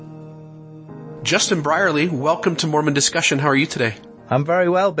Justin Brierley, welcome to Mormon Discussion. How are you today? I'm very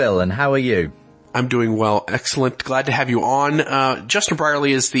well, Bill, and how are you? I'm doing well. Excellent. Glad to have you on. Justin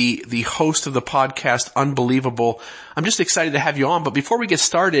Brierley is the host of the podcast Unbelievable. I'm just excited to have you on, but before we get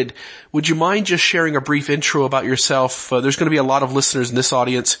started, would you mind just sharing a brief intro about yourself? There's going to be a lot of listeners in this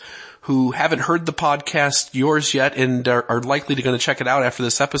audience who haven't heard the podcast, yours yet, and are likely to going to check it out after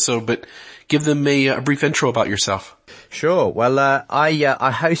this episode, but give them a brief intro about yourself. Sure. Well,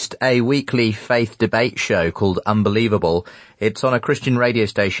 I host a weekly faith debate show called Unbelievable. It's on a Christian radio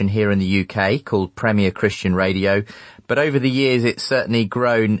station here in the UK called Premier Christian Radio. But over the years, it's certainly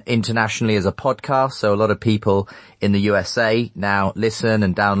grown internationally as a podcast. So a lot of people in the USA now listen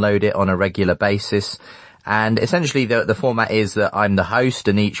and download it on a regular basis. And essentially the format is that I'm the host,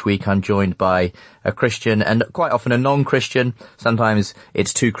 and each week I'm joined by a Christian and quite often a non-Christian. Sometimes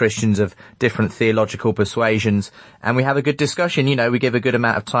it's two Christians of different theological persuasions, and we have a good discussion. You know, we give a good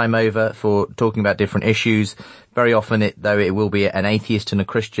amount of time over for talking about different issues. Very often it will be an atheist and a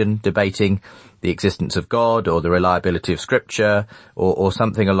Christian debating the existence of God or the reliability of Scripture or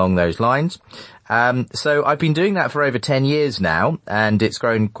something along those lines. So I've been doing that for over 10 years now, and it's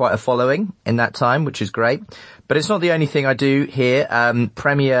grown quite a following in that time, which is great. But it's not the only thing I do here.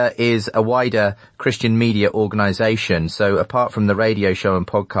 Premier is a wider Christian media organization. So apart from the radio show and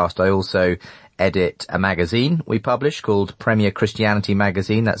podcast, I also edit a magazine we publish called Premier Christianity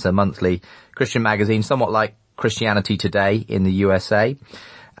Magazine. That's a monthly Christian magazine, somewhat like Christianity Today in the USA.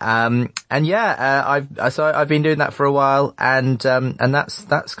 I've been doing that for a while, and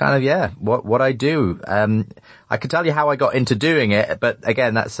that's kind of, what I do. I could tell you how I got into doing it, but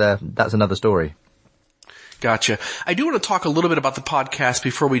again, that's another story. Gotcha. I do want to talk a little bit about the podcast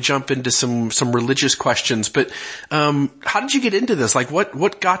before we jump into some religious questions, but, how did you get into this? Like,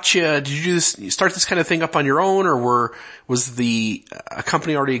 what got you? Did you start this kind of thing up on your own, or was a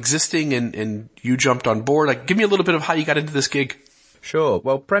company already existing and you jumped on board? Like, give me a little bit of how you got into this gig. Sure.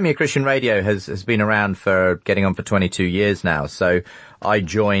 Well, Premier Christian Radio has been around for getting on for 22 years now. So I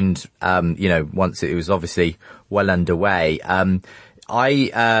joined, once it was obviously well underway.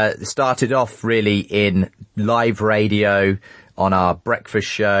 I started off really in live radio on our breakfast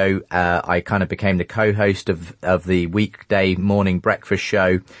show. I kind of became the co-host of the weekday morning breakfast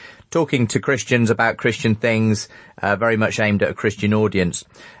show, talking to Christians about Christian things, very much aimed at a Christian audience.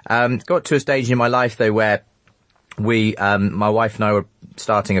 Got to a stage in my life though where my wife and I were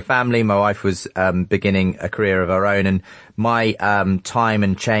starting a family. My wife was beginning a career of her own, and my time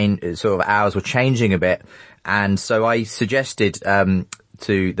and sort of hours were changing a bit. And so I suggested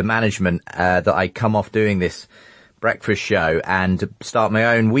to the management that I come off doing this breakfast show and start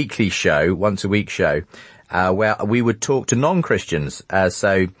my own weekly show, once a week show, where we would talk to non-Christians.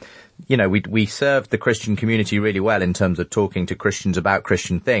 We served the Christian community really well in terms of talking to Christians about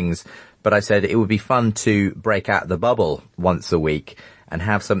Christian things. But I said it would be fun to break out the bubble once a week and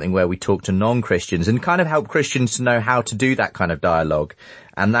have something where we talk to non-Christians and kind of help Christians to know how to do that kind of dialogue.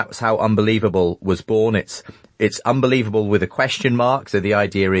 And that's how Unbelievable was born. It's Unbelievable with a question mark. So the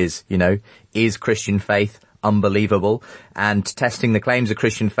idea is, is Christian faith unbelievable? And testing the claims of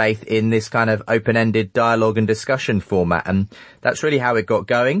Christian faith in this kind of open-ended dialogue and discussion format. And that's really how it got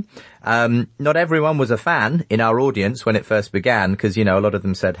going. Not everyone was a fan in our audience when it first began, because, a lot of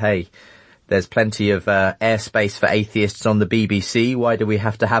them said, hey, there's plenty of airspace for atheists on the BBC. Why do we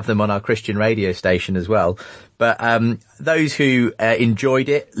have to have them on our Christian radio station as well? But those who enjoyed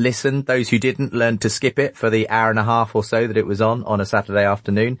it listened. Those who didn't learned to skip it for the hour and a half or so that it was on a Saturday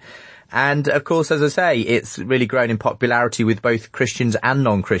afternoon. And of course, as I say, it's really grown in popularity with both Christians and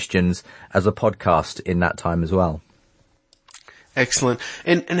non-Christians as a podcast in that time as well. Excellent.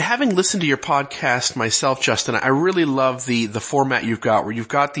 And having listened to your podcast myself, Justin, I really love the format you've got, where you've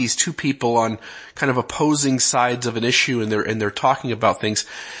got these two people on kind of opposing sides of an issue, and they're talking about things.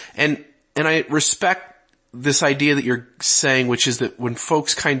 And I respect this idea that you're saying, which is that when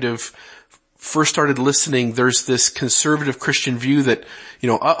folks kind of first started listening, there's this conservative Christian view that,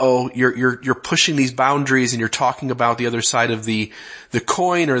 you're pushing these boundaries and you're talking about the other side of the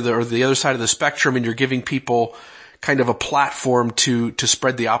coin or the other side of the spectrum, and you're giving people kind of a platform to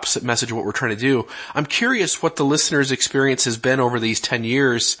spread the opposite message of what we're trying to do. I'm curious what the listener's experience has been over these 10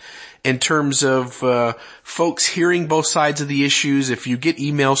 years in terms of folks hearing both sides of the issues. If you get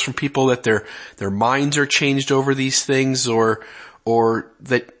emails from people that their minds are changed over these things, or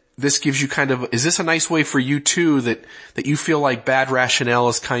that this gives you kind of, is this a nice way for you too, that you feel like bad rationale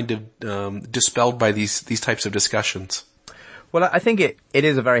is kind of dispelled by these types of discussions? Well, I think it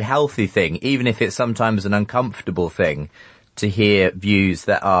is a very healthy thing, even if it's sometimes an uncomfortable thing, to hear views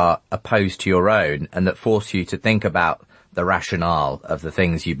that are opposed to your own and that force you to think about the rationale of the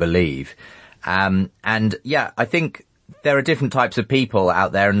things you believe. And yeah, I think there are different types of people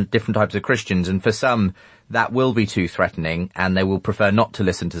out there and different types of Christians. And for some, that will be too threatening and they will prefer not to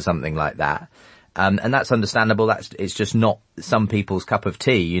listen to something like that. And that's understandable. It's just not some people's cup of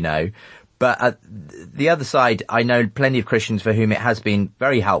tea, you know. But at the other side, I know plenty of Christians for whom it has been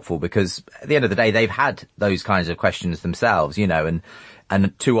very helpful because at the end of the day, they've had those kinds of questions themselves, you know,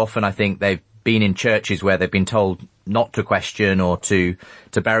 and too often I think they've been in churches where they've been told not to question or to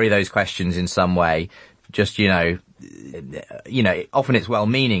bury those questions in some way. Just, you know, often it's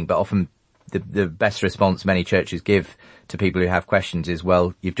well-meaning, but often the best response many churches give to people who have questions is,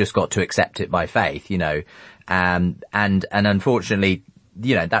 well, you've just got to accept it by faith, you know, and unfortunately,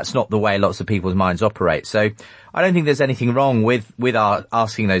 you know, that's not the way lots of people's minds operate. So I don't think there's anything wrong with our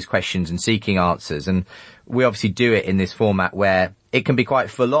asking those questions and seeking answers. And we obviously do it in this format where it can be quite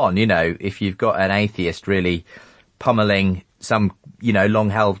full on, you know, if you've got an atheist really pummeling some, you know,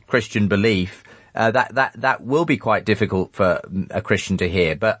 long-held Christian belief, that will be quite difficult for a Christian to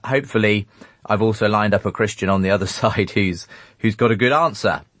hear. But hopefully I've also lined up a Christian on the other side who's got a good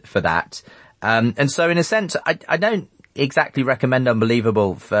answer for that. And so in a sense, I don't exactly recommend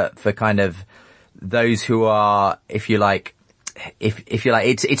Unbelievable for kind of those who are, if you like,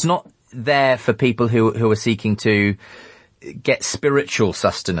 it's not there for people who are seeking to get spiritual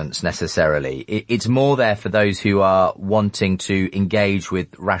sustenance necessarily. It's more there for those who are wanting to engage with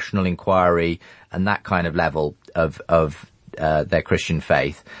rational inquiry and that kind of level of their Christian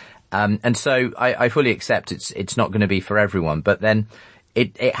faith. And so I fully accept it's not going to be for everyone, but then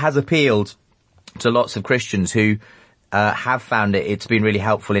it has appealed to lots of Christians who have found it's been really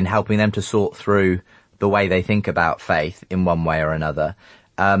helpful in helping them to sort through the way they think about faith in one way or another.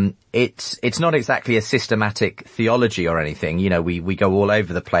 It's not exactly a systematic theology or anything. You know, we go all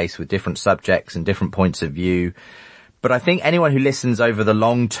over the place with different subjects and different points of view. But I think anyone who listens over the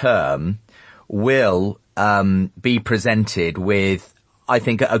long term will, be presented with, I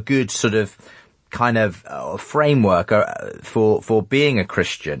think, a good sort of kind of framework for being a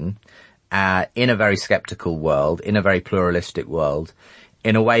Christian, in a very skeptical world, in a very pluralistic world,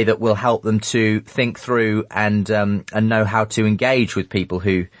 in a way that will help them to think through and know how to engage with people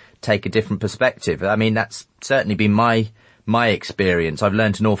who take a different perspective. I mean, that's certainly been my experience. I've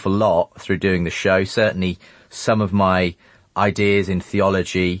learned an awful lot through doing the show. Certainly some of my ideas in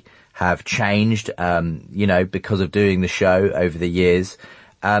theology have changed, you know, because of doing the show over the years,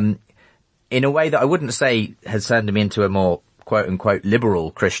 in a way that I wouldn't say has turned me into a more quote unquote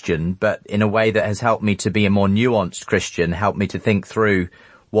liberal Christian, but in a way that has helped me to be a more nuanced Christian, helped me to think through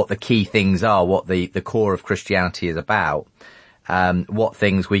what the key things are, what the core of Christianity is about, what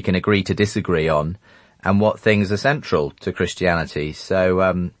things we can agree to disagree on, and what things are central to Christianity.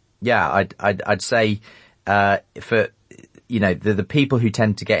 So, yeah, I'd say, for, you know, the people who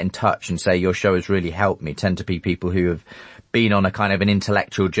tend to get in touch and say your show has really helped me tend to be people who have been on a kind of an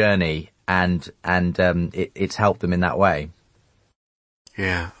intellectual journey and it's helped them in that way.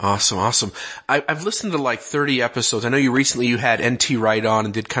 Yeah, awesome. I've listened to like 30 episodes. I know you had NT Wright on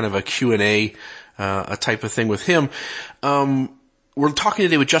and did kind of a Q&A, a type of thing with him. We're talking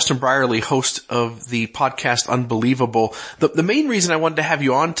today with Justin Brierley, host of the podcast Unbelievable. The main reason I wanted to have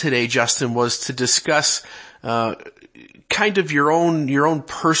you on today, Justin, was to discuss, kind of your own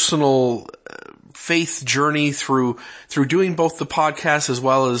personal faith journey through doing both the podcast as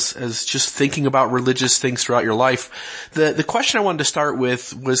well as just thinking about religious things throughout your life. The question I wanted to start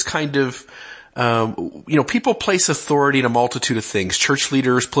with was kind of, you know, people place authority in a multitude of things. Church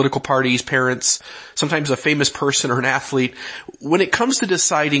leaders, political parties, parents, sometimes a famous person or an athlete. When it comes to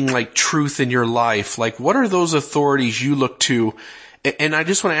deciding like truth in your life, like what are those authorities you look to? And I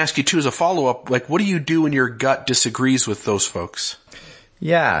just want to ask you too as a follow-up, like what do you do when your gut disagrees with those folks?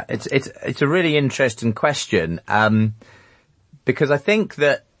 Yeah, it's a really interesting question, because I think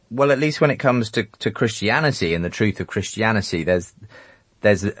that, well, at least when it comes to Christianity and the truth of Christianity, there's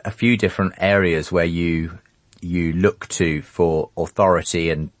a few different areas where you look to for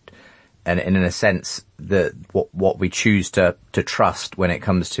authority and in a sense that what we choose to trust when it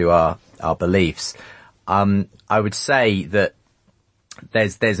comes to our beliefs. I would say that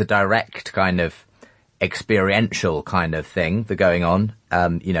there's a direct kind of experiential kind of thing that's going on,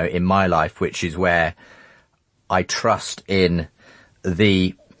 you know, in my life, which is where I trust in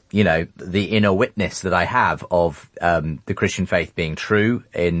the inner witness that I have of, the Christian faith being true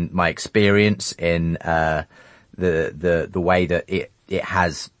in my experience, in, the way that it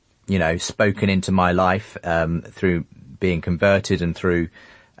has, you know, spoken into my life, through being converted and through,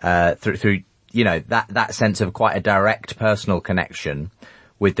 you know, that sense of quite a direct personal connection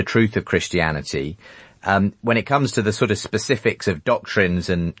with the truth of Christianity. When it comes to the sort of specifics of doctrines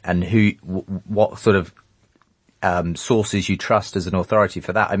and what sort of, sources you trust as an authority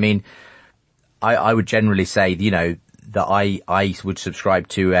for that, I mean, I would generally say, you know, that I would subscribe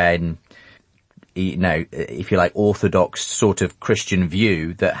to an, you know, if you like, orthodox sort of Christian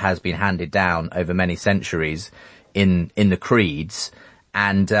view that has been handed down over many centuries in the creeds.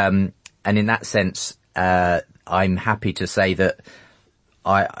 And in that sense, I'm happy to say that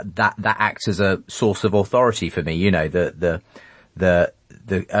that acts as a source of authority for me. You know, the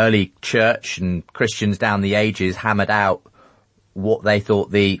early church and Christians down the ages hammered out what they thought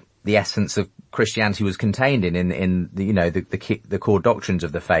the essence of Christianity was contained in the, you know, the core doctrines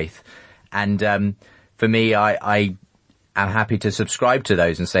of the faith. And, for me, I am happy to subscribe to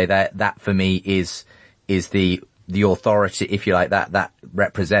those and say that for me is the authority, if you like, that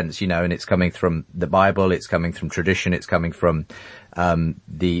represents, you know, and it's coming from the Bible, it's coming from tradition, it's coming from,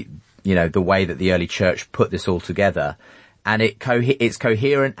 the way that the early church put this all together. And it's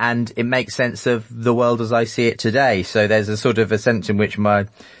coherent and it makes sense of the world as I see it today. So there's a sort of a sense in which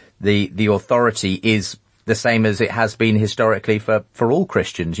the authority is the same as it has been historically for all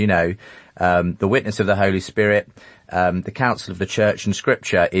Christians, you know, the witness of the Holy Spirit, the counsel of the church and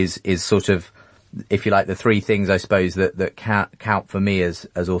scripture is sort of, if you like, the three things, I suppose, that count for me as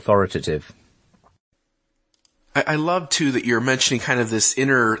authoritative. I love too that you're mentioning kind of this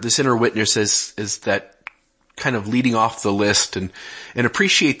inner witness as that kind of leading off the list and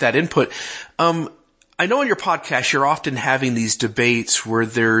appreciate that input. I know on your podcast you're often having these debates where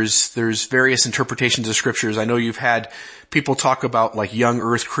there's various interpretations of scriptures. I know you've had people talk about like young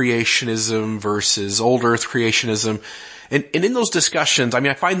earth creationism versus old earth creationism. And in those discussions, I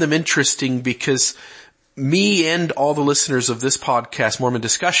mean, I find them interesting because me and all the listeners of this podcast, Mormon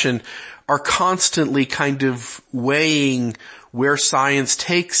Discussion, are constantly kind of weighing where science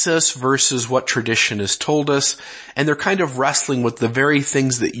takes us versus what tradition has told us. And they're kind of wrestling with the very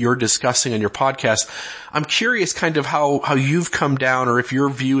things that you're discussing on your podcast. I'm curious kind of how you've come down, or if your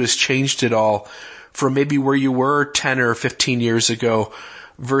view has changed at all from maybe where you were 10 or 15 years ago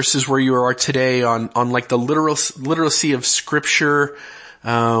versus where you are today on like the literacy of scripture,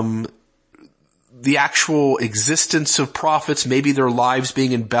 the actual existence of prophets, maybe their lives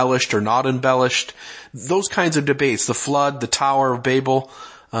being embellished or not embellished, those kinds of debates, the flood, the Tower of Babel,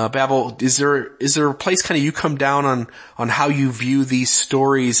 is there a place kind of you come down on how you view these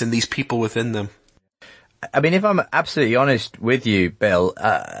stories and these people within them? I mean, if I'm absolutely honest with you, Bill,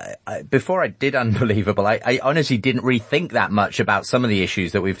 before I did Unbelievable, I honestly didn't really think that much about some of the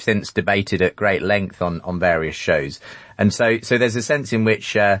issues that we've since debated at great length on various shows. And so there's a sense in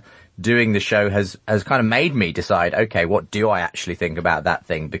which, doing the show has kind of made me decide, okay, what do I actually think about that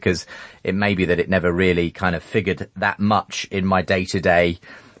thing? Because it may be that it never really kind of figured that much in my day-to-day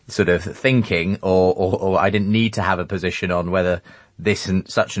sort of thinking, or I didn't need to have a position on whether this and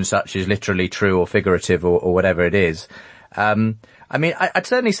such is literally true or figurative or whatever it is. I mean, I'd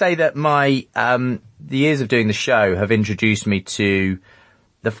certainly say that the years of doing the show have introduced me to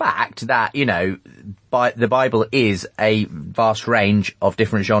the fact that, you know, the Bible is a vast range of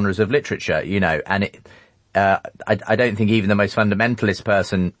different genres of literature, you know, and I don't think even the most fundamentalist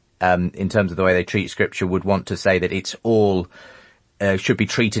person, in terms of the way they treat scripture, would want to say that it's all, should be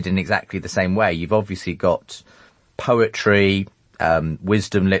treated in exactly the same way. You've obviously got poetry,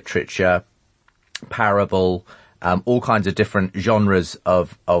 wisdom literature, parable, all kinds of different genres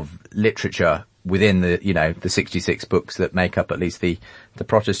of literature within the 66 books that make up at least the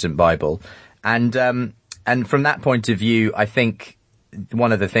Protestant Bible. And from that point of view, I think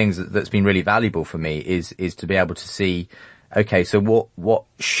one of the things that's been really valuable for me is to be able to see, okay, so what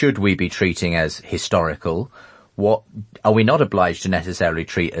should we be treating as historical? What are we not obliged to necessarily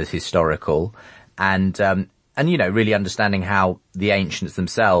treat as historical? And you know, really understanding how the ancients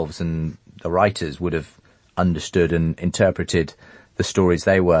themselves and the writers would have understood and interpreted the stories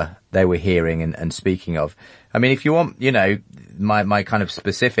they were hearing and speaking of. I mean, if you want, you know, my kind of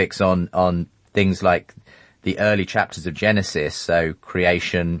specifics on things like the early chapters of Genesis, so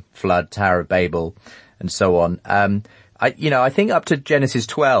creation, flood, Tower of Babel, and so on. I think up to Genesis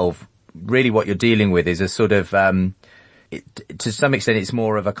 12, really what you're dealing with is a sort of, to some extent, it's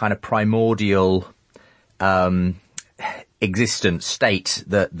more of a kind of primordial, existence state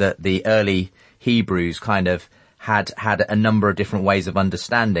that the early Hebrews kind of had a number of different ways of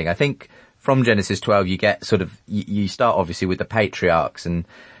understanding. I think from Genesis 12 you get sort of, you start obviously with the patriarchs and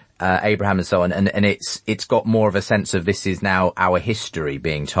Abraham and so on, and it's got more of a sense of this is now our history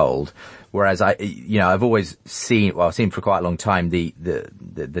being told. Whereas I've always seen for quite a long time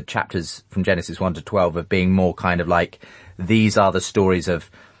the chapters from Genesis 1 to 12 of being more kind of like, these are the stories of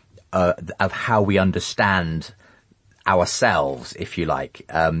of how we understand ourselves, if you like.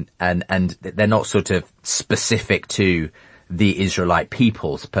 And they're not sort of specific to the Israelite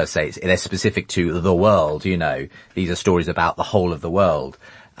peoples per se. They're specific to the world, you know. These are stories about the whole of the world.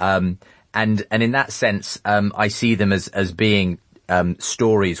 And in that sense, I see them as being,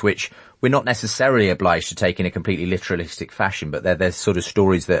 stories which we're not necessarily obliged to take in a completely literalistic fashion, but they're sort of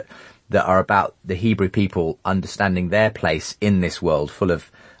stories that are about the Hebrew people understanding their place in this world full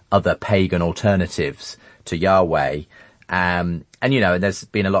of other pagan alternatives to Yahweh. And you know, there's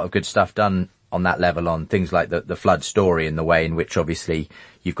been a lot of good stuff done on that level on things like the flood story, and the way in which obviously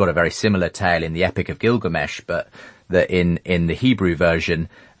you've got a very similar tale in the Epic of Gilgamesh, but that in the Hebrew version,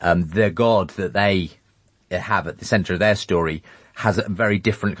 the God that they have at the center of their story has a very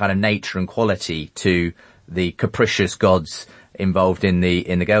different kind of nature and quality to the capricious gods involved in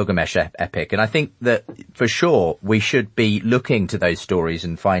the Gilgamesh epic. And I think that for sure we should be looking to those stories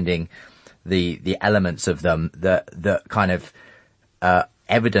and finding the elements of them that kind of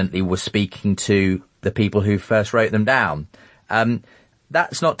evidently were speaking to the people who first wrote them down.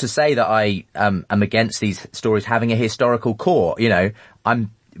 That's not to say that I am against these stories having a historical core. You know,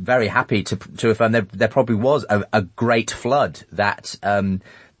 I'm very happy to affirm there probably was a great flood that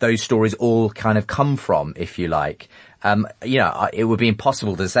those stories all kind of come from, if you like. You know, it would be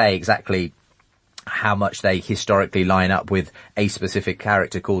impossible to say exactly how much they historically line up with a specific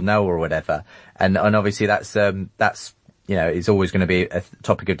character called Noah or whatever. And obviously that's, you know, is always going to be a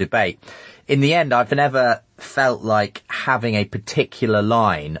topic of debate. In the end, I've never felt like having a particular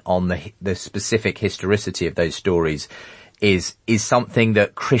line on the specific historicity of those stories is something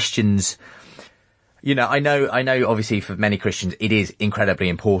that Christians, you know, I know obviously for many Christians it is incredibly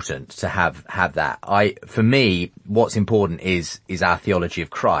important to have that. For me, what's important is our theology of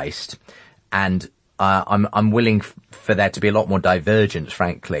Christ, and I'm willing for there to be a lot more divergence,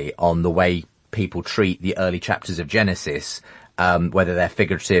 frankly, on the way people treat the early chapters of Genesis, whether they're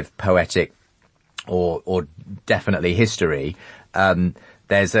figurative, poetic, or definitely history.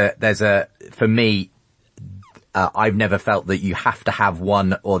 There's a for me, I've never felt that you have to have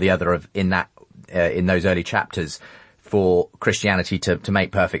one or the other in those early chapters for Christianity to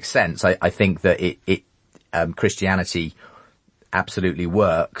make perfect sense. I think that Christianity absolutely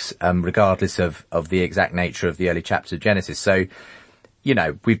works, regardless of the exact nature of the early chapters of Genesis. So, you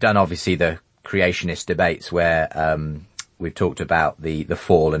know, we've done obviously the creationist debates where, we've talked about the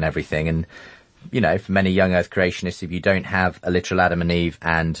fall and everything. And, you know, for many young earth creationists, if you don't have a literal Adam and Eve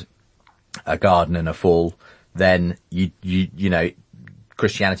and a garden and a fall, then you know,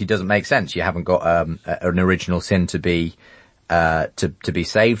 Christianity doesn't make sense. You haven't got, an original sin to be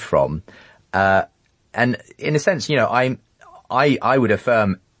saved from. And in a sense, you know, I would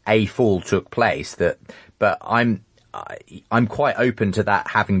affirm a fall took place, but I'm quite open to that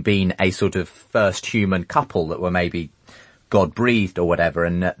having been a sort of first human couple that were maybe God breathed or whatever,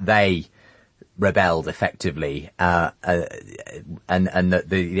 and that they rebelled effectively, and that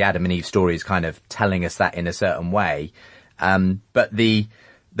the Adam and Eve story is kind of telling us that in a certain way. But the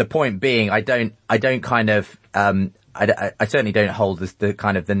point being, I certainly don't hold the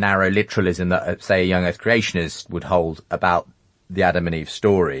kind of the narrow literalism that, say, a young earth creationist would hold about the Adam and Eve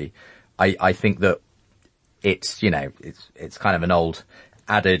story. I think that it's, you know, it's kind of an old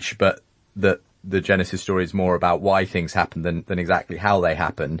adage, but that the Genesis story is more about why things happened than exactly how they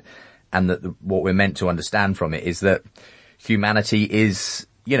happened. And that what we're meant to understand from it is that humanity is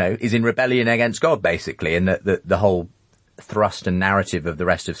in rebellion against God, basically. And that the whole thrust and narrative of the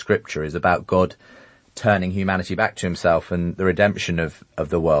rest of Scripture is about God turning humanity back to himself and the redemption of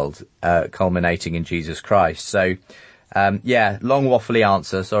the world, culminating in Jesus Christ. So, long waffly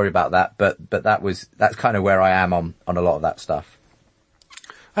answer. Sorry about that. But that's kind of where I am on a lot of that stuff.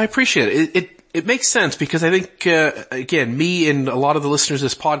 I appreciate it. It makes sense because I think, again, me and a lot of the listeners of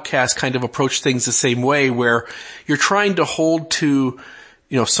this podcast kind of approach things the same way, where you're trying to hold to,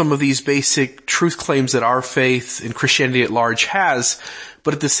 you know, some of these basic truth claims that our faith and Christianity at large has,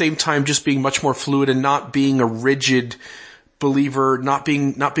 but at the same time just being much more fluid and not being a rigid believer, not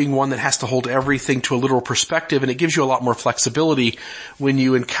being one that has to hold everything to a literal perspective. And it gives you a lot more flexibility when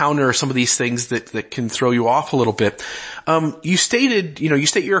you encounter some of these things that can throw you off a little bit. You state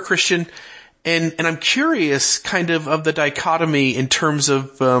you're a Christian, and I'm curious kind of the dichotomy in terms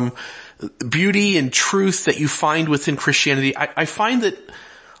of, beauty and truth that you find within Christianity. I find that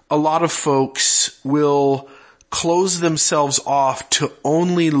a lot of folks will close themselves off to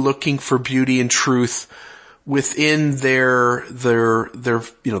only looking for beauty and truth within their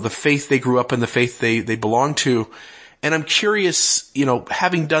the faith they grew up in, the faith they belong to. And I'm curious, you know,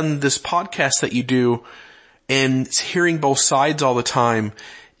 having done this podcast that you do and hearing both sides all the time,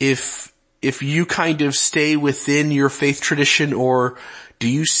 if you kind of stay within your faith tradition, or do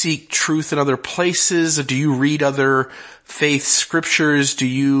you seek truth in other places? Or do you read other faith scriptures? Do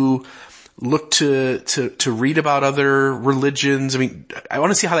you look to read about other religions? I mean, I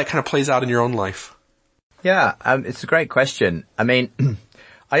want to see how that kind of plays out in your own life. Yeah, it's a great question. I mean,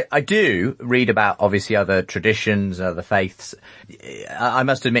 I do read about obviously other traditions, other faiths. I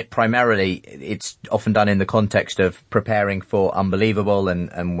must admit, primarily, it's often done in the context of preparing for Unbelievable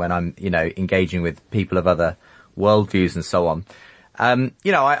and when I'm, engaging with people of other worldviews and so on.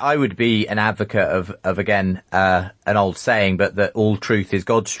 I would be an advocate of again, an old saying, but that all truth is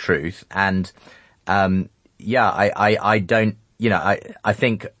God's truth. And, I don't, I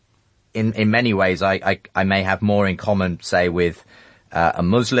think in many ways, I may have more in common, say, with a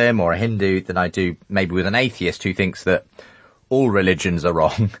Muslim or a Hindu than I do maybe with an atheist who thinks that all religions are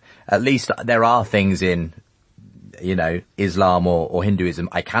wrong. At least there are things in, Islam or Hinduism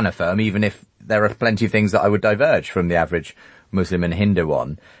I can affirm, even if there are plenty of things that I would diverge from the average Muslim and Hindu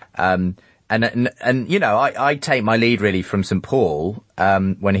on. I take my lead really from St. Paul,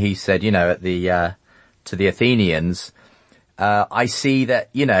 when he said, at the, to the Athenians, I see that,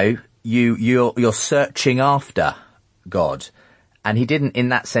 you're searching after God. And he didn't in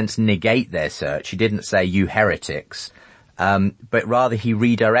that sense negate their search. He didn't say, you heretics. But rather he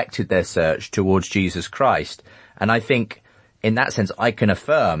redirected their search towards Jesus Christ. And I think in that sense, I can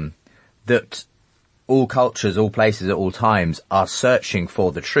affirm that all cultures, all places at all times are searching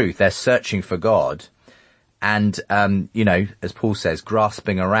for the truth. They're searching for God. And, as Paul says,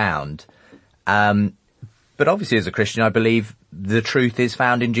 grasping around. But obviously as a Christian, I believe the truth is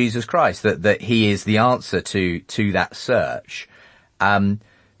found in Jesus Christ, that he is the answer to that search.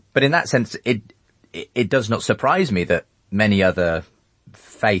 But in that sense, it does not surprise me that many other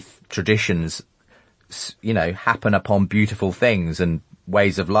faith traditions, happen upon beautiful things and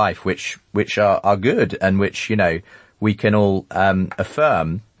ways of life which are good and which, we can all,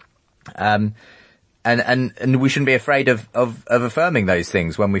 affirm. And we shouldn't be afraid of affirming those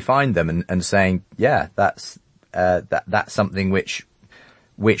things when we find them and saying, yeah, that's something which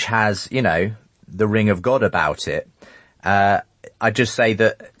has, the ring of God about it. I just say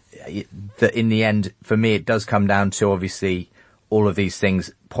that in the end, for me, it does come down to obviously all of these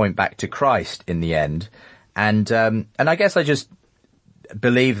things point back to Christ in the end. And I guess I just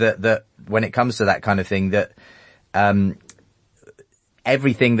believe that when it comes to that kind of thing, that,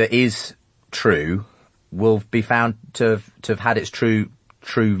 everything that is true will be found to have had its true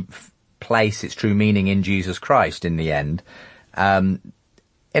place, its true meaning in Jesus Christ in the end. In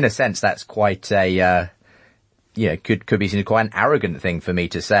a sense, that's quite could be seen as quite an arrogant thing for me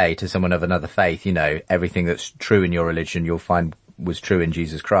to say to someone of another faith, everything that's true in your religion you'll find was true in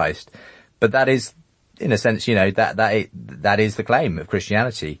Jesus Christ. But that is, in a sense, that is the claim of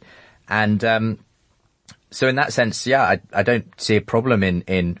Christianity. And, so in that sense, I don't see a problem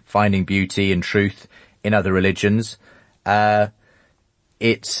in finding beauty and truth in other religions.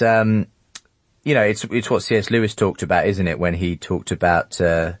 It's what C.S. Lewis talked about, isn't it? When he talked about,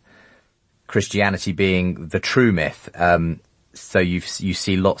 Christianity being the true myth. So you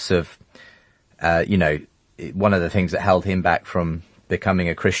see lots of, one of the things that held him back from becoming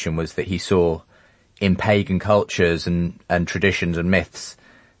a Christian was that he saw in pagan cultures and traditions and myths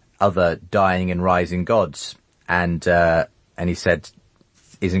other dying and rising gods. And he said,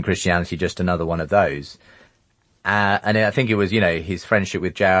 isn't Christianity just another one of those? And I think it was, his friendship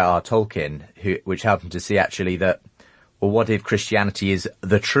with J.R.R. Tolkien, which helped him to see actually that, well, what if Christianity is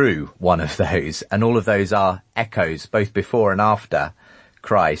the true one of those? And all of those are echoes, both before and after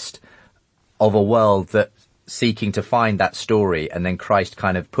Christ, of a world that's seeking to find that story, and then Christ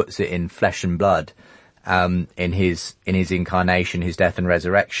kind of puts it in flesh and blood, in his incarnation, his death and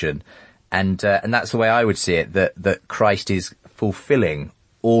resurrection. And that's the way I would see it, that Christ is fulfilling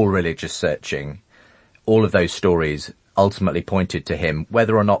all religious searching. All of those stories ultimately pointed to him,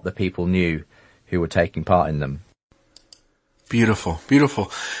 whether or not the people knew who were taking part in them. Beautiful,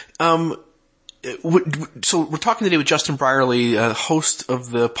 beautiful. So we're talking today with Justin Brierley, host of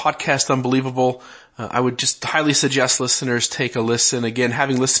the podcast Unbelievable. I would just highly suggest listeners take a listen. Again,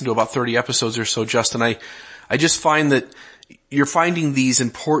 having listened to about 30 episodes or so, Justin, I just find that you're finding these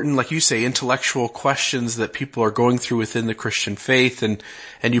important, like you say, intellectual questions that people are going through within the Christian faith, and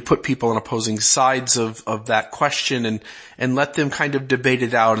you put people on opposing sides of that question and let them kind of debate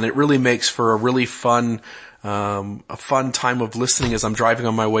it out. And it really makes for a really fun time of listening as I'm driving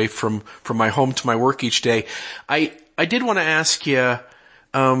on my way from my home to my work each day. I did want to ask you,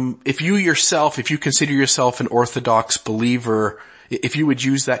 if you consider yourself an Orthodox believer, if you would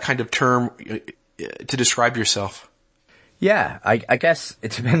use that kind of term to describe yourself. Yeah, I guess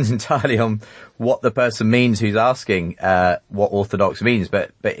it depends entirely on what the person means who's asking what orthodox means.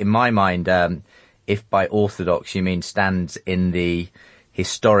 But in my mind, if by orthodox you mean stands in the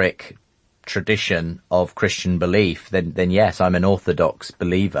historic tradition of Christian belief, then yes, I'm an orthodox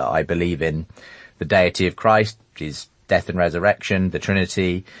believer. I believe in the deity of Christ, his death and resurrection, the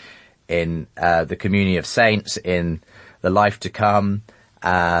Trinity, in the communion of saints, in the life to come,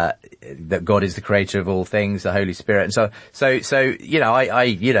 that God is the creator of all things, the Holy Spirit. And so, I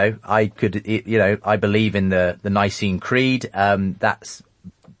believe in the Nicene Creed. That's,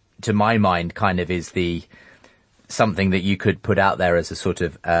 to my mind, kind of is something that you could put out there as a sort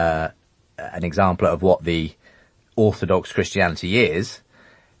of, an example of what the Orthodox Christianity is.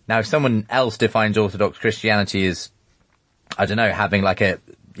 Now, if someone else defines Orthodox Christianity as, I don't know, having like a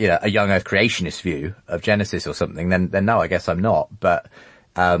young earth creationist view of Genesis or something, then no, I guess I'm not. But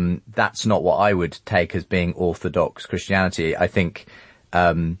that's not what I would take as being Orthodox Christianity. I think,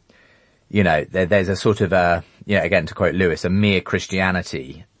 there's a sort of again, to quote Lewis, a mere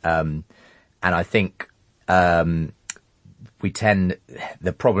Christianity. And I think, the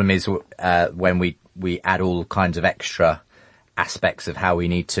problem is, when we add all kinds of extra aspects of how we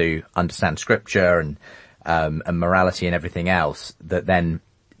need to understand scripture and morality and everything else, that then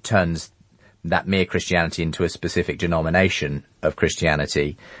turns that mere Christianity into a specific denomination of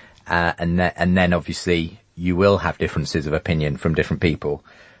Christianity. And then obviously you will have differences of opinion from different people.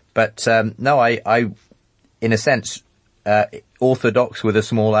 But, no, I, in a sense, orthodox with a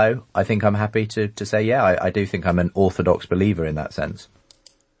small o, I think I'm happy to say, yeah, I do think I'm an orthodox believer in that sense.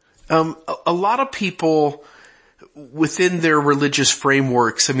 A lot of people within their religious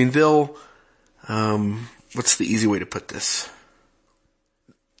frameworks, I mean, they'll, what's the easy way to put this?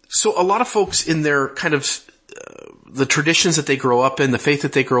 So a lot of folks in their kind of, the traditions that they grow up in, the faith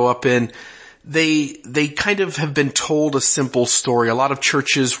that they grow up in, they kind of have been told a simple story. A lot of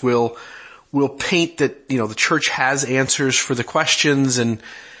churches will paint that, the church has answers for the questions, and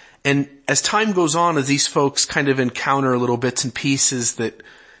as time goes on, as these folks kind of encounter little bits and pieces that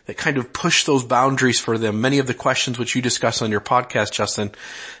kind of push those boundaries for them, many of the questions which you discuss on your podcast, Justin,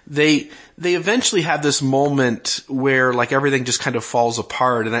 they eventually have this moment where like everything just kind of falls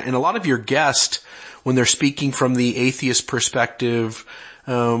apart. And a lot of your guests, when they're speaking from the atheist perspective,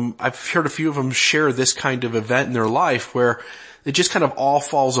 I've heard a few of them share this kind of event in their life where it just kind of all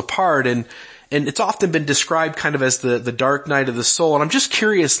falls apart. And it's often been described kind of as the dark night of the soul. And I'm just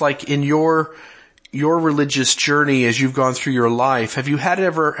curious, like in your religious journey as you've gone through your life, have you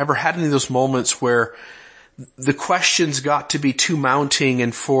ever had any of those moments where the questions got to be too mounting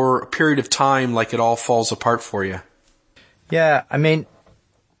and for a period of time, like it all falls apart for you? Yeah, I mean,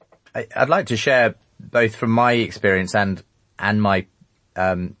 I'd like to share both from my experience and my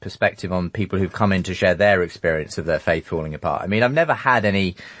perspective on people who've come in to share their experience of their faith falling apart. I mean, I've never had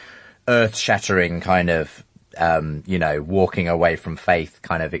any earth-shattering kind of walking away from faith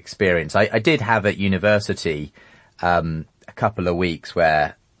kind of experience. I did have at university, a couple of weeks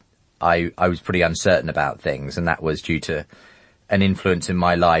where I was pretty uncertain about things, and that was due to an influence in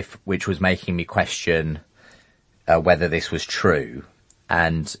my life which was making me question, whether this was true.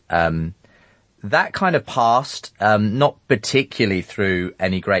 And, that kind of passed, not particularly through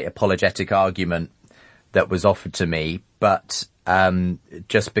any great apologetic argument that was offered to me, but,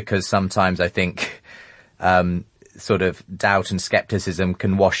 just because sometimes I think, sort of doubt and skepticism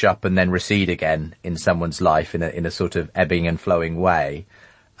can wash up and then recede again in someone's life in a sort of ebbing and flowing way.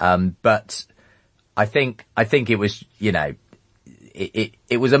 But I think it was,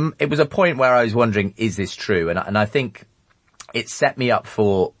 it was a point where I was wondering, is this true? And I think it set me up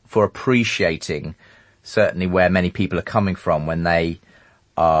for appreciating certainly where many people are coming from when they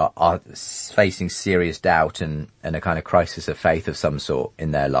are facing serious doubt and a kind of crisis of faith of some sort in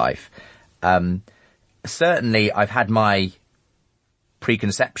their life. Certainly I've had my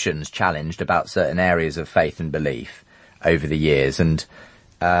preconceptions challenged about certain areas of faith and belief over the years. And,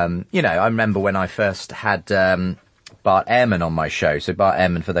 I remember when I first had, Bart Ehrman on my show. So Bart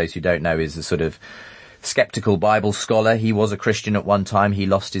Ehrman, for those who don't know, is a sort of skeptical Bible scholar. He was a Christian at one time. He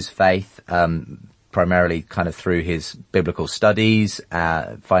lost his faith, primarily kind of through his biblical studies,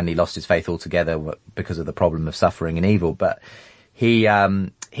 finally lost his faith altogether because of the problem of suffering and evil. But he,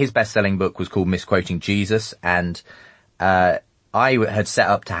 his best-selling book was called Misquoting Jesus, and I had set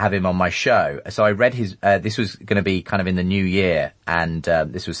up to have him on my show. So I read his, this was going to be kind of in the new year, and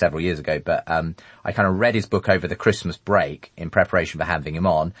this was several years ago, but I kind of read his book over the Christmas break in preparation for having him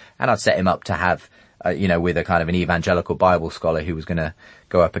on, and I'd set him up to have, with a kind of an evangelical Bible scholar who was going to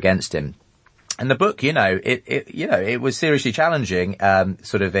go up against him. And the book, it was seriously challenging,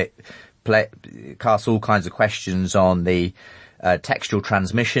 casts all kinds of questions on the textual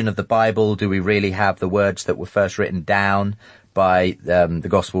transmission of the Bible. Do we really have the words that were first written down by the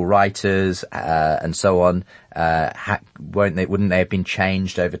gospel writers, and so on? Wouldn't they have been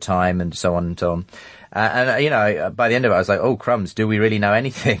changed over time, and so on and so on? And by the end of it, I was like, oh crumbs, do we really know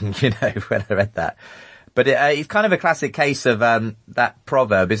anything? When I read that. But it's kind of a classic case of that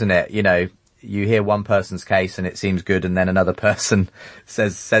proverb, isn't it? You hear one person's case and it seems good, and then another person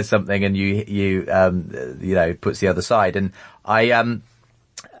says something, and you puts the other side. And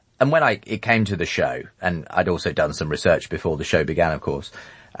and when it came to the show, and I'd also done some research before the show began, of course,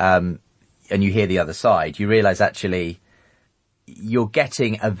 and you hear the other side, you realise actually you're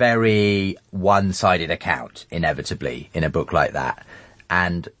getting a very one-sided account, inevitably, in a book like that.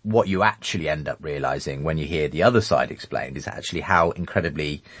 And what you actually end up realising when you hear the other side explained is actually how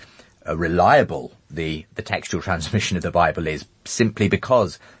incredibly reliable the textual transmission of the Bible is, simply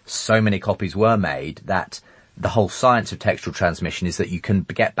because so many copies were made, that the whole science of textual transmission is that you can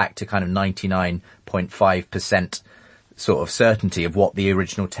get back to kind of 99.5% sort of certainty of what the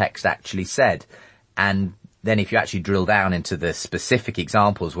original text actually said. And then if you actually drill down into the specific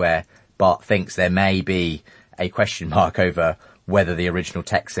examples where Barth thinks there may be a question mark over whether the original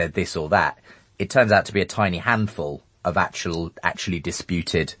text said this or that, it turns out to be a tiny handful of actually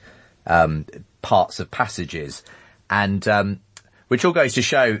disputed parts of passages. And which all goes to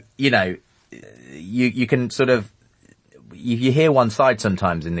show, you can sort of, you hear one side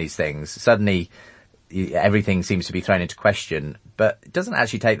sometimes in these things, suddenly everything seems to be thrown into question, but it doesn't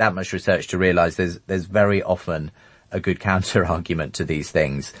actually take that much research to realise there's very often a good counter argument to these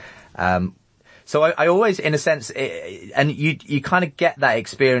things. So I always, in a sense, and you kind of get that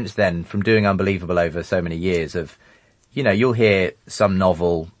experience then from doing Unbelievable over so many years of, you'll hear some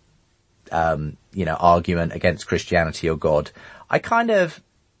novel, argument against Christianity or God. I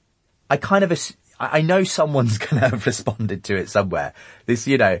know someone's going to have responded to it somewhere. This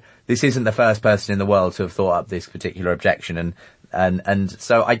isn't the first person in the world to have thought up this particular objection. And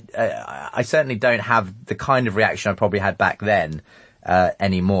so I certainly don't have the kind of reaction I probably had back then,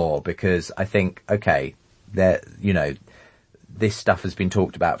 anymore, because I think, okay, this stuff has been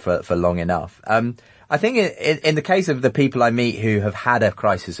talked about for long enough. I think in the case of the people I meet who have had a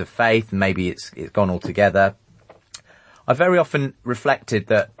crisis of faith, maybe it's gone altogether, I very often reflected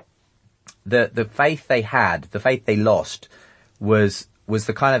that the faith they had, the faith they lost, was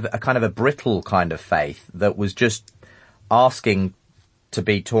the kind of a brittle kind of faith that was just asking to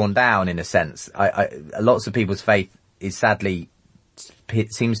be torn down, in a sense. Lots of people's faith is sadly,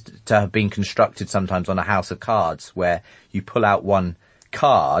 it seems to have been constructed sometimes on a house of cards, where you pull out one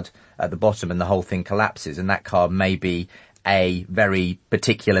card at the bottom and the whole thing collapses, and that card may be a very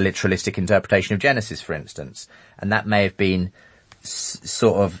particular literalistic interpretation of Genesis, for instance, and that may have been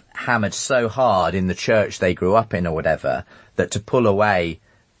sort of hammered so hard in the church they grew up in or whatever, that to pull away,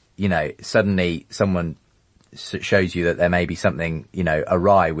 suddenly someone shows you that there may be something,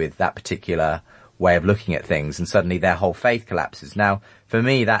 awry with that particular way of looking at things, and suddenly their whole faith collapses. Now, for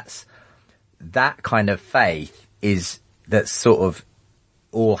me, that kind of faith that sort of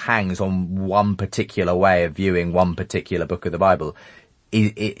all hangs on one particular way of viewing one particular book of the Bible.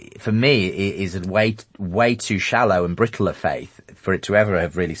 For me, it is a way too shallow and brittle a faith for it to ever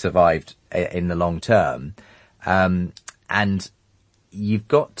have really survived in the long term. And you've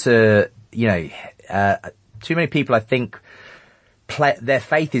got to, too many people, I think, their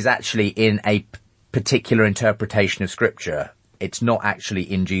faith is actually in a particular interpretation of Scripture. It's not actually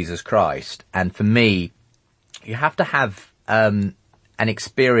in Jesus Christ. And for me, you have to have an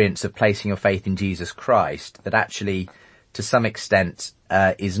experience of placing your faith in Jesus Christ that actually, to some extent,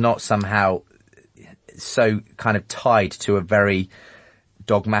 is not somehow so kind of tied to a very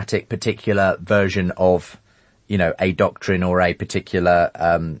dogmatic particular version of, a doctrine or a particular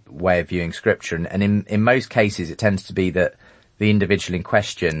way of viewing Scripture. And in most cases, it tends to be that the individual in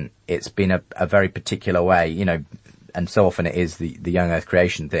question, it's been a very particular way, and so often it is the young earth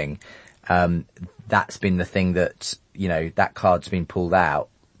creation thing. That's been the thing that, that card's been pulled out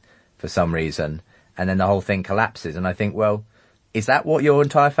for some reason, and then the whole thing collapses. And I think, well, is that what your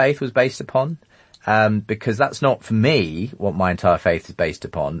entire faith was based upon? Because that's not, for me, what my entire faith is based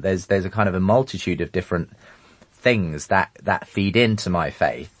upon. There's a kind of a multitude of different things that feed into my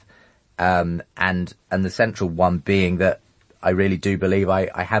faith. And the central one being that I really do believe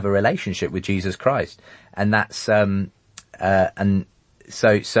I have a relationship with Jesus Christ. And that's, and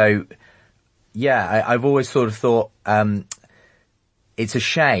so, yeah, I've always sort of thought, it's a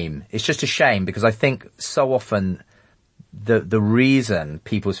shame. It's just a shame, because I think so often the reason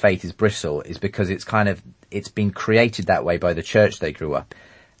people's faith is brittle is because it's been created that way by the church they grew up.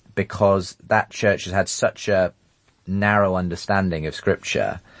 because that church has had such a narrow understanding of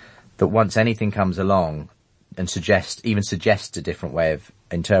Scripture that once anything comes along and suggests a different way of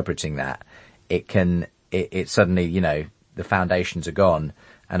interpreting that, it suddenly, the foundations are gone.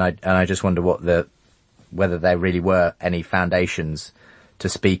 And I just wonder whether there really were any foundations to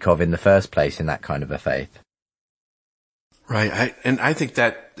speak of in the first place in that kind of a faith. Right. I think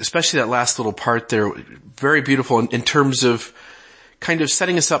that, especially that last little part there, very beautiful in terms of kind of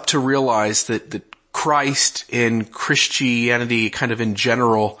setting us up to realize that Christ and Christianity kind of in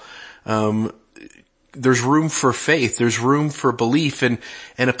general, there's room for faith, there's room for belief and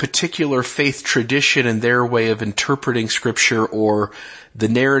a particular faith tradition and their way of interpreting Scripture or the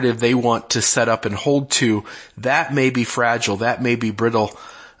narrative they want to set up and hold to. That may be fragile, that may be brittle.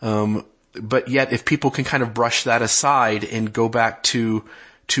 But yet if people can kind of brush that aside and go back to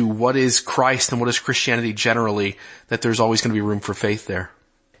what is Christ and what is Christianity generally, that there's always going to be room for faith there.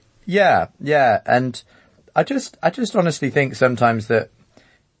 Yeah. And I just honestly think sometimes that,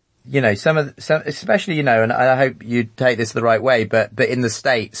 especially, and I hope you take this the right way, but in the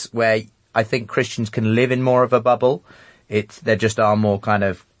States where I think Christians can live in more of a bubble, there just are more kind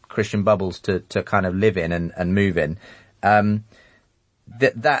of Christian bubbles to kind of live in and move in.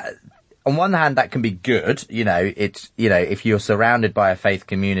 That on one hand, that can be good. If you're surrounded by a faith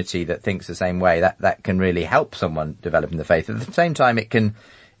community that thinks the same way, that can really help someone develop in the faith. At the same time, it can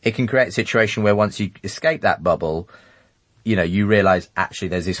create a situation where once you escape that bubble, you realize actually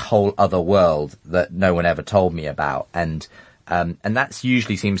there's this whole other world that no one ever told me about. And that's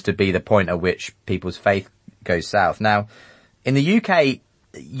usually seems to be the point at which people's faith goes south. Now, in the UK,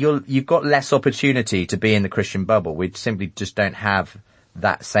 you've got less opportunity to be in the Christian bubble. We simply just don't have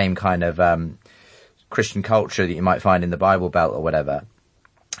that same kind of, Christian culture that you might find in the Bible Belt or whatever.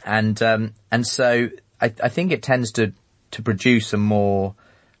 And so I think it tends to produce a more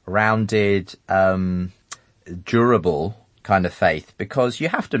rounded, durable kind of faith, because you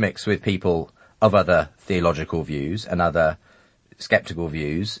have to mix with people of other theological views and other skeptical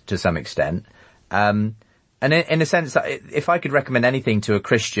views to some extent. And in a sense, if I could recommend anything to a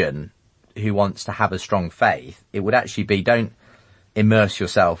Christian who wants to have a strong faith, it would actually be, don't immerse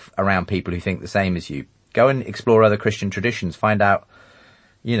yourself around people who think the same as you. Go and explore other Christian traditions. Find out,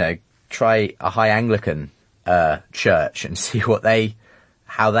 try a high Anglican church and see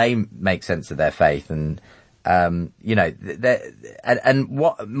how they make sense of their faith. And and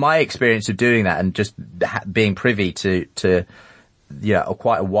what my experience of doing that and just being privy to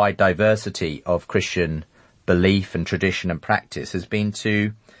quite a wide diversity of Christian belief and tradition and practice has been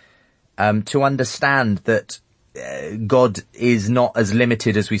to understand that God is not as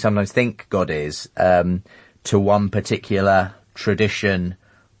limited as we sometimes think God is, to one particular tradition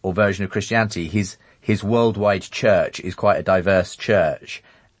or version of Christianity. His worldwide church is quite a diverse church,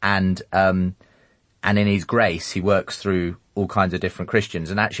 and in his grace, he works through all kinds of different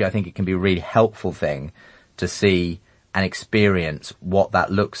Christians. And actually, I think it can be a really helpful thing to see and experience what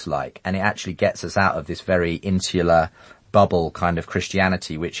that looks like. And it actually gets us out of this very insular bubble kind of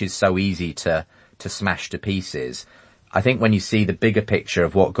Christianity, which is so easy to smash to pieces. I think when you see the bigger picture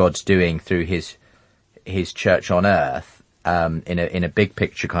of what God's doing through his church on earth, in a big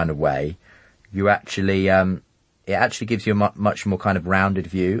picture kind of way, you actually, it actually gives you a much more kind of rounded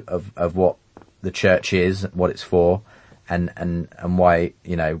view of what the church is, what it's for, and why,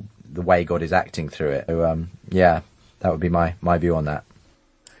 the way God is acting through it. So, that would be my view on that.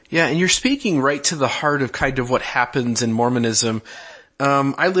 Yeah, and you're speaking right to the heart of kind of what happens in Mormonism.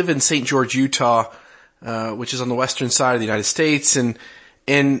 I live in St. George, Utah, which is on the western side of the United States, and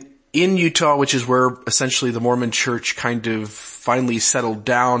in Utah, which is where essentially the Mormon church kind of finally settled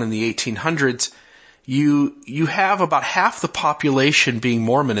down in the 1800s, you have about half the population being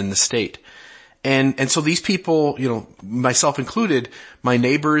Mormon in the state. And so these people, myself included, my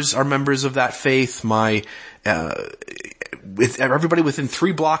neighbors are members of that faith. With everybody within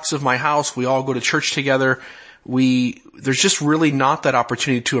 3 blocks of my house, we all go to church together. There's just really not that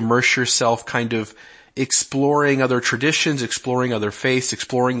opportunity to immerse yourself kind of exploring other traditions, exploring other faiths,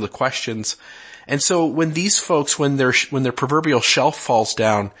 exploring the questions. And so when these folks, when their proverbial shelf falls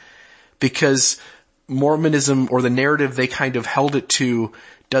down because Mormonism or the narrative they kind of held it to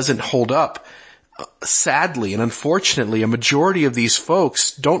doesn't hold up, sadly and unfortunately, a majority of these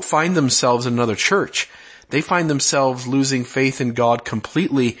folks don't find themselves in another church. They find themselves losing faith in God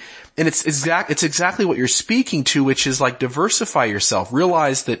completely. And it's exactly what you're speaking to, which is like diversify yourself.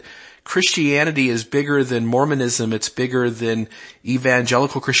 Realize that Christianity is bigger than Mormonism. It's bigger than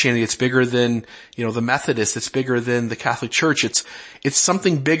evangelical Christianity. It's bigger than, the Methodists. It's bigger than the Catholic Church. It's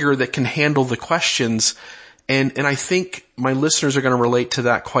something bigger that can handle the questions. And I think my listeners are going to relate to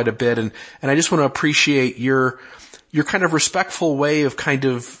that quite a bit. And I just want to appreciate your kind of respectful way of kind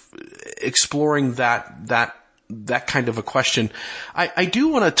of exploring that kind of a question. I do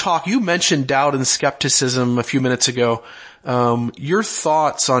want to talk, you mentioned doubt and skepticism a few minutes ago. Your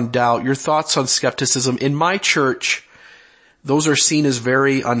thoughts on doubt, your thoughts on skepticism. In my church, those are seen as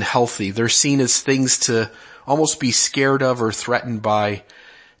very unhealthy. They're seen as things to almost be scared of or threatened by.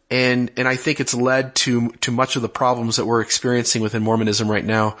 And I think it's led to much of the problems that we're experiencing within Mormonism right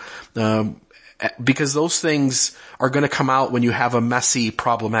now. Because those things are going to come out when you have a messy,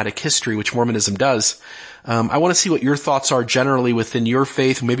 problematic history, which Mormonism does. I want to see what your thoughts are generally within your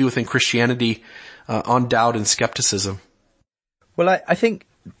faith, maybe within Christianity, on doubt and skepticism. Well, I think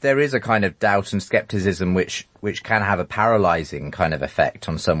there is a kind of doubt and skepticism which can have a paralyzing kind of effect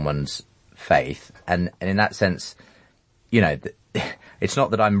on someone's faith. And in that sense, it's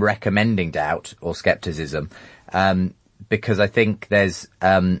not that I'm recommending doubt or skepticism, because I think there's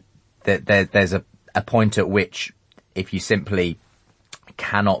a point at which if you simply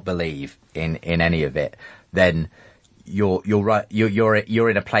cannot believe in any of it, then you're right. You're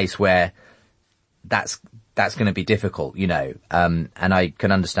in a place where that's going to be difficult, and I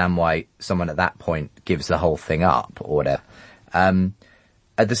can understand why someone at that point gives the whole thing up or whatever.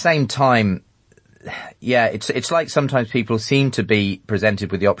 At the same time, yeah, it's like sometimes people seem to be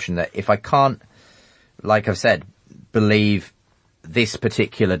presented with the option that if I can't, like I've said, believe this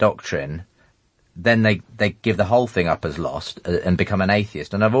particular doctrine, then they give the whole thing up as lost and become an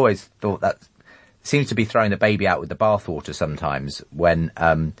atheist. And I've always thought that seems to be throwing the baby out with the bathwater sometimes when,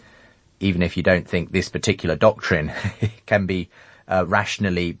 even if you don't think this particular doctrine can be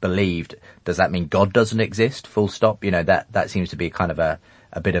rationally believed, does that mean God doesn't exist? Full stop. That seems to be kind of a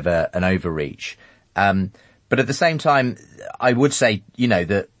bit of an overreach. But at the same time, I would say,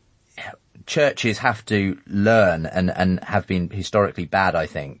 that churches have to learn and have been historically bad, I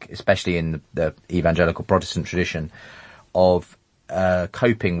think, especially in the evangelical Protestant tradition, of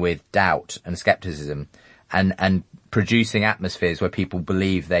coping with doubt and skepticism and producing atmospheres where people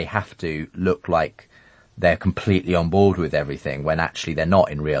believe they have to look like they're completely on board with everything when actually they're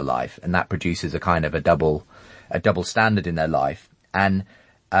not in real life. And that produces a kind of a double standard in their life. And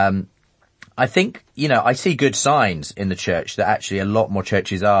I think, I see good signs in the church that actually a lot more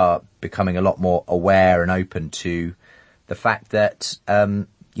churches are becoming a lot more aware and open to the fact that,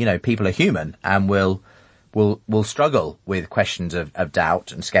 people are human and will struggle with questions of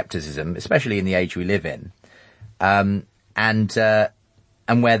doubt and skepticism, especially in the age we live in. And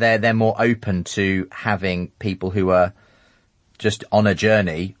where they're more open to having people who are just on a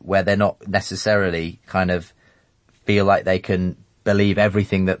journey where they're not necessarily kind of feel like they can believe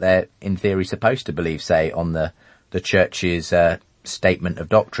everything that they're in theory supposed to believe, say, on the church's statement of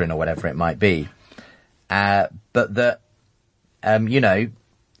doctrine or whatever it might be. But that,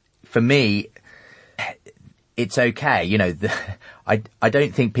 for me, it's okay. I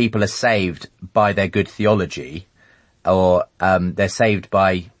don't think people are saved by their good theology or they're saved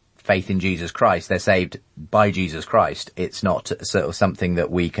by faith in Jesus Christ. They're saved by Jesus Christ. It's not sort of something that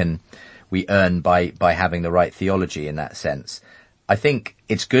we earn by having the right theology in that sense. I think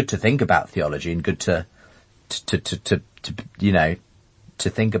it's good to think about theology and good to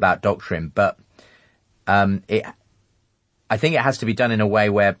think about doctrine, but I think it has to be done in a way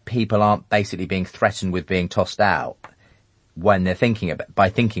where people aren't basically being threatened with being tossed out when they're thinking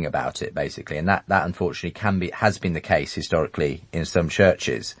about it, basically. And that unfortunately has been the case historically in some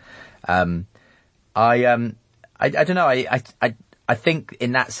churches. I don't know. I think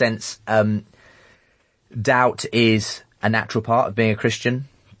in that sense, doubt is a natural part of being a Christian.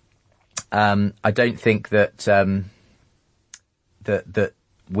 I don't think that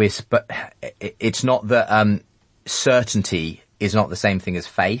it's not that certainty is not the same thing as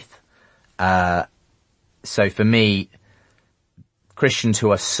faith. So for me, Christians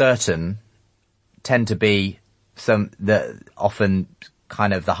who are certain tend to be often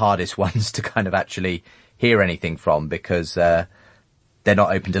kind of the hardest ones to kind of actually hear anything from, because they're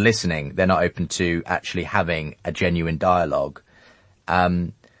not open to listening. They're not open to actually having a genuine dialogue.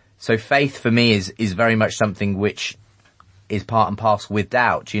 So faith for me is very much something which is part and parcel with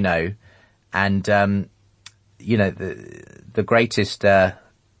doubt, and, the greatest,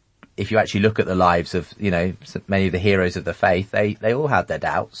 if you actually look at the lives of, many of the heroes of the faith, they all had their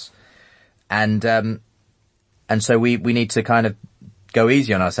doubts. And so we need to kind of go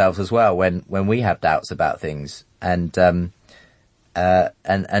easy on ourselves as well when we have doubts about things. And as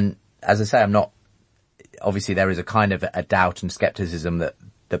I say, obviously there is a kind of a doubt and skepticism that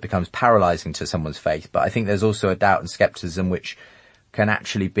becomes paralyzing to someone's faith. But I think there's also a doubt and skepticism which can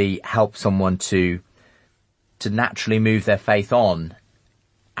actually help someone to to naturally move their faith on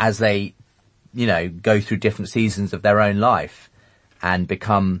as they, go through different seasons of their own life and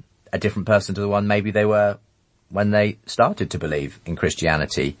become a different person to the one maybe they were when they started to believe in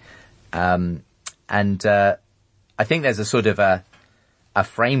Christianity. I think there's a sort of a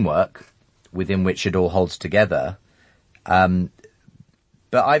framework within which it all holds together. But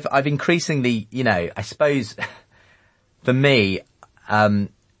I've increasingly, I suppose for me, I'm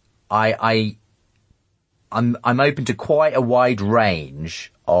open to quite a wide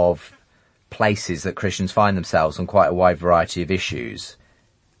range of places that Christians find themselves on quite a wide variety of issues.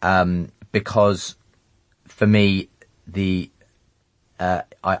 Because for me,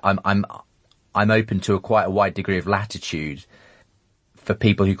 I'm open to quite a wide degree of latitude for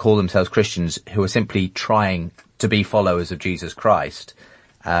people who call themselves Christians who are simply trying to be followers of Jesus Christ.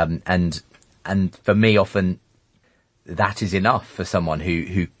 And for me, often that is enough for someone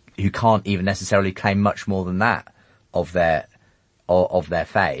who can't even necessarily claim much more than that of their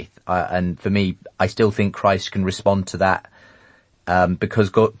faith. And for me, I still think Christ can respond to that, because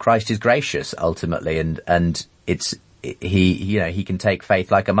Christ is gracious ultimately, and he can take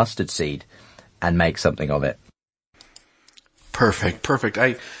faith like a mustard seed and make something of it. Perfect.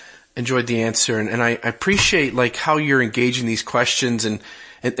 I enjoyed the answer, and I appreciate like how you're engaging these questions, and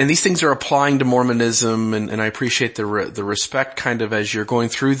these things are applying to Mormonism, and I appreciate the respect kind of as you're going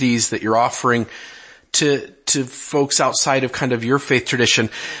through these that you're offering to folks outside of kind of your faith tradition.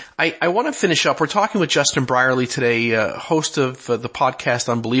 I want to finish up. We're talking with Justin Brierley today, host of the podcast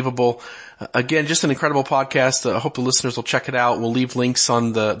Unbelievable. Again, just an incredible podcast. I hope the listeners will check it out. We'll leave links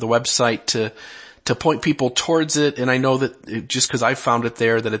on the website to point people towards it. And I know that just because I found it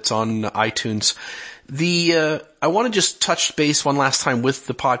there, that it's on iTunes. I want to just touch base one last time with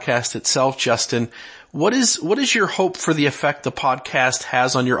the podcast itself, Justin. What is your hope for the effect the podcast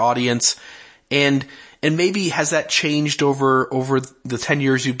has on your audience? And maybe has that changed over the 10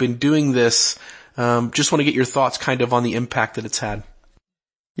 years you've been doing this? Just want to get your thoughts kind of on the impact that it's had.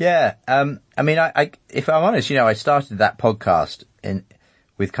 Yeah. I mean, if I'm honest, I started that podcast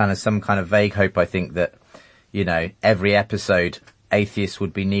with kind of some kind of vague hope. I think that, every episode atheists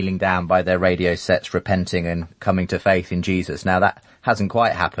would be kneeling down by their radio sets, repenting and coming to faith in Jesus. Now that hasn't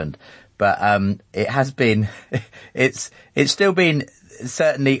quite happened, but, it has been, it's still been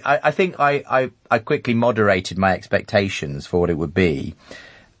certainly, I think I quickly moderated my expectations for what it would be.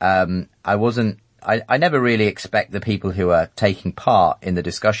 I never really expect the people who are taking part in the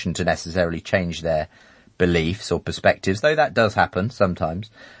discussion to necessarily change their beliefs or perspectives, though that does happen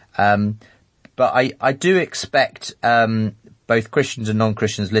sometimes. But I do expect, both Christians and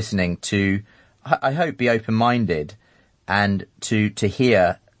non-Christians listening to, I hope, be open-minded and to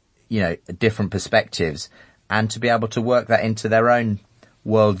hear, different perspectives and to be able to work that into their own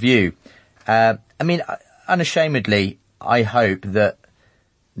worldview. I mean, unashamedly, I hope that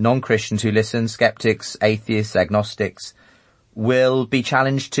non-Christians who listen, skeptics, atheists, agnostics, will be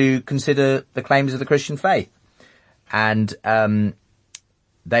challenged to consider the claims of the Christian faith. And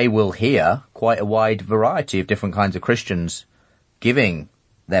they will hear quite a wide variety of different kinds of Christians giving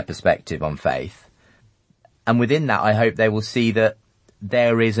their perspective on faith. And within that, I hope they will see that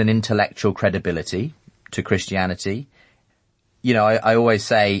there is an intellectual credibility to Christianity. I always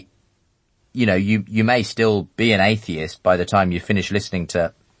say, you may still be an atheist by the time you finish listening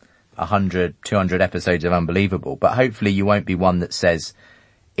to 100, 200 episodes of Unbelievable, but hopefully you won't be one that says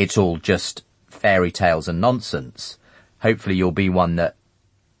it's all just fairy tales and nonsense. Hopefully you'll be one that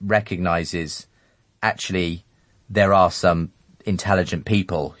recognizes actually there are some intelligent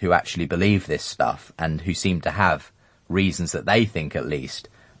people who actually believe this stuff and who seem to have reasons that they think at least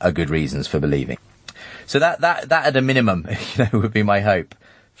are good reasons for believing. So that at a minimum, would be my hope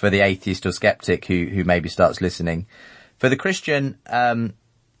for the atheist or skeptic who maybe starts listening. For the Christian,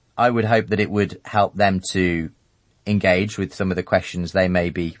 I would hope that it would help them to engage with some of the questions they may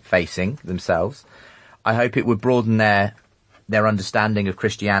be facing themselves. I hope it would broaden their understanding of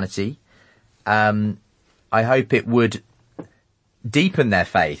Christianity. I hope it would deepen their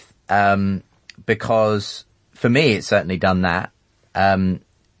faith, because for me, it's certainly done that.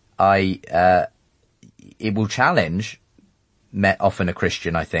 It will challenge often a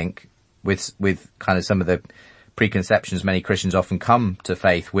Christian, I think, with kind of some of the preconceptions many Christians often come to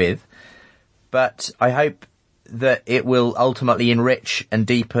faith with. But I hope that it will ultimately enrich and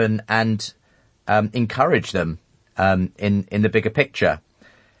deepen and encourage them in the bigger picture.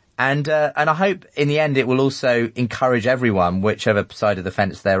 And I hope in the end it will also encourage everyone, whichever side of the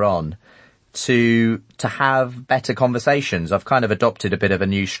fence they're on, to have better conversations. I've kind of adopted a bit of a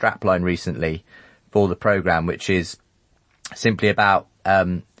new strapline recently for the program, which is simply about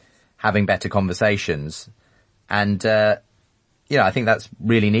having better conversations. And, I think that's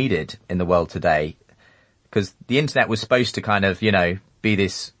really needed in the world today, because the internet was supposed to kind of, be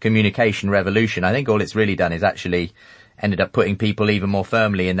this communication revolution. I think all it's really done is actually ended up putting people even more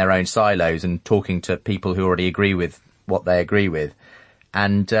firmly in their own silos and talking to people who already agree with what they agree with.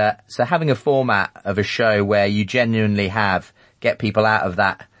 And, so having a format of a show where you genuinely get people out of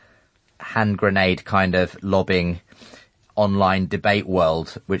that hand grenade kind of lobbing online debate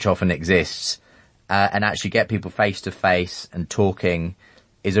world, which often exists, and actually get people face to face and talking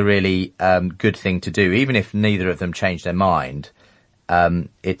is a really good thing to do. Even if neither of them change their mind,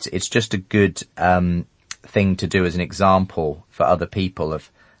 it's just a good thing to do as an example for other people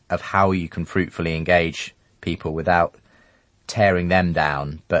of how you can fruitfully engage people without tearing them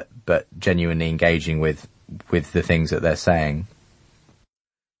down, but genuinely engaging with the things that they're saying.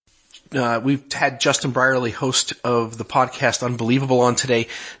 We've had Justin Brierley, host of the podcast Unbelievable, on today.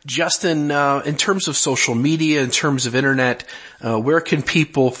 Justin, in terms of social media, in terms of internet, where can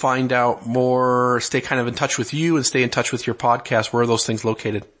people find out more, stay kind of in touch with you and stay in touch with your podcast? Where are those things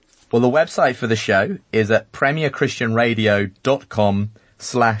located? Well, the website for the show is at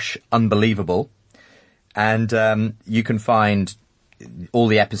premierchristianradio.com/unbelievable. And, you can find all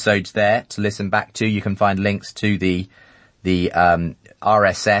the episodes there to listen back to. You can find links to the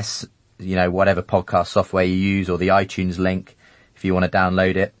RSS, whatever podcast software you use, or the iTunes link if you want to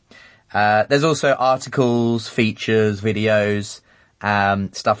download it. There's also articles, features, videos,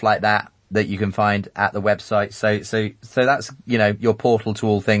 stuff like that you can find at the website. So that's, your portal to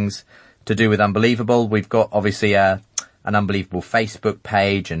all things to do with Unbelievable. We've got obviously an Unbelievable Facebook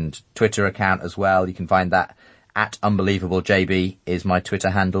page and Twitter account as well. You can find that at UnbelievableJB is my Twitter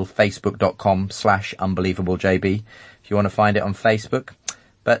handle, facebook.com/UnbelievableJB if you want to find it on Facebook.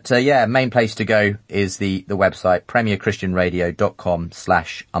 But, main place to go is the website,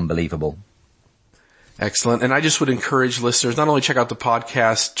 premierchristianradio.com/unbelievable. Excellent. And I just would encourage listeners, not only check out the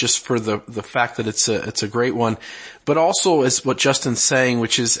podcast just for the fact that it's a great one, but also as what Justin's saying,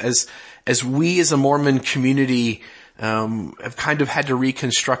 which is as we as a Mormon community, have kind of had to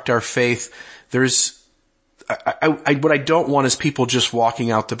reconstruct our faith, what I don't want is people just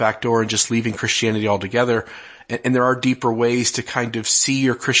walking out the back door and just leaving Christianity altogether. And there are deeper ways to kind of see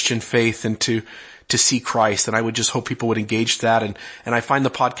your Christian faith and to see Christ. And I would just hope people would engage that. And I find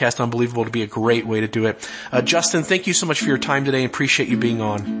the podcast Unbelievable to be a great way to do it. Justin, thank you so much for your time today and appreciate you being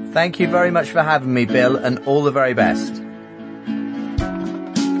on. Thank you very much for having me, Bill, and all the very best.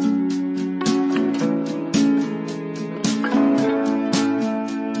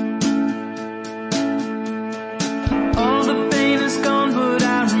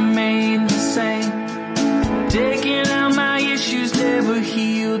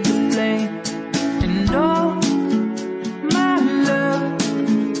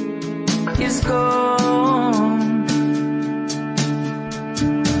 Is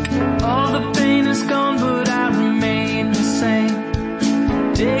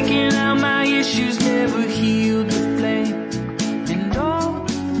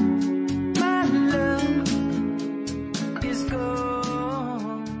gone.